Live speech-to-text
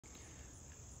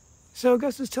So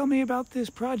Augustus, tell me about this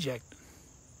project.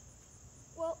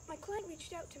 Well, my client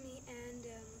reached out to me and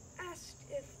asked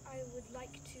if I would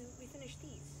like to refinish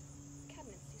these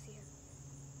cabinets you see here.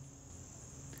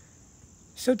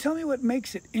 So tell me what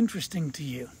makes it interesting to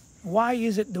you. Why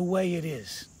is it the way it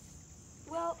is?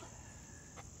 Well,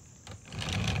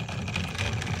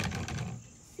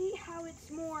 see how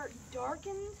it's more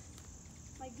darkened?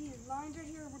 Like these lines right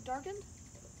here were darkened?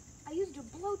 I used a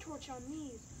blowtorch on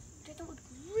these, which I thought looked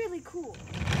really cool.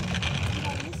 And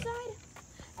on this side,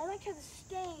 I liked how the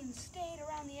stains stayed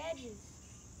around the edges.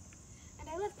 And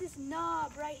I left this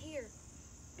knob right here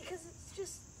because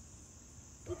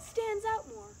it stands out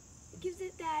more. It gives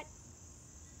it that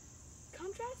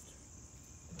contrast.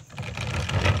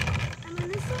 And on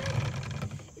this side,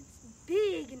 it's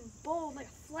big and bold like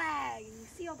a flag. And you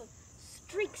see all the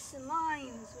streaks and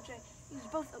lines, which I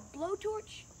used both a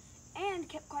blowtorch and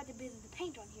kept quite a bit of the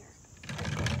paint on here.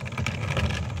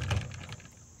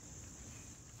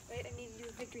 Wait, I need to do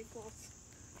a victory pulse.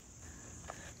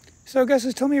 So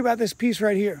Augustus, tell me about this piece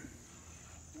right here.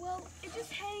 Well, it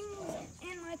just hangs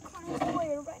in my client's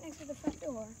foyer right next to the front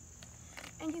door.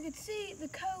 And you can see the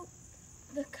coat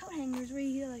hangers where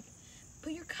you like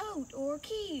put your coat or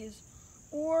keys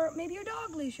or maybe your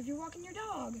dog leash if you're walking your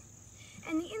dog.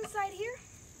 And the inside here,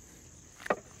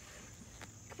 you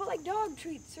can put like dog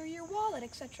treats or your wallet,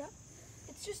 etc.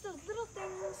 It's just those little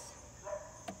things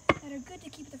that are good to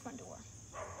keep at the front door.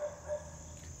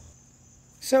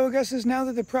 So Augustus, now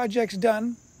that the project's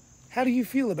done, how do you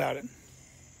feel about it?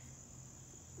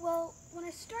 Well, when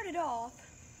I started off,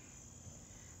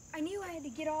 I knew I had to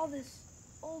get all this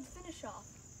old finish off.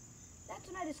 That's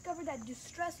when I discovered that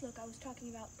distress look I was talking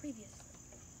about previously.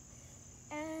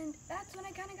 And that's when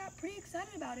I kind of got pretty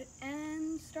excited about it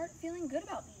and started feeling good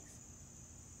about these.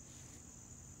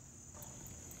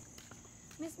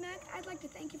 Miss Mack, I'd like to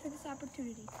thank you for this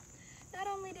opportunity. Not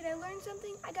only did I learn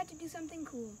something, I got to do something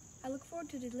cool. I look forward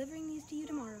to delivering these to you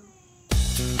tomorrow.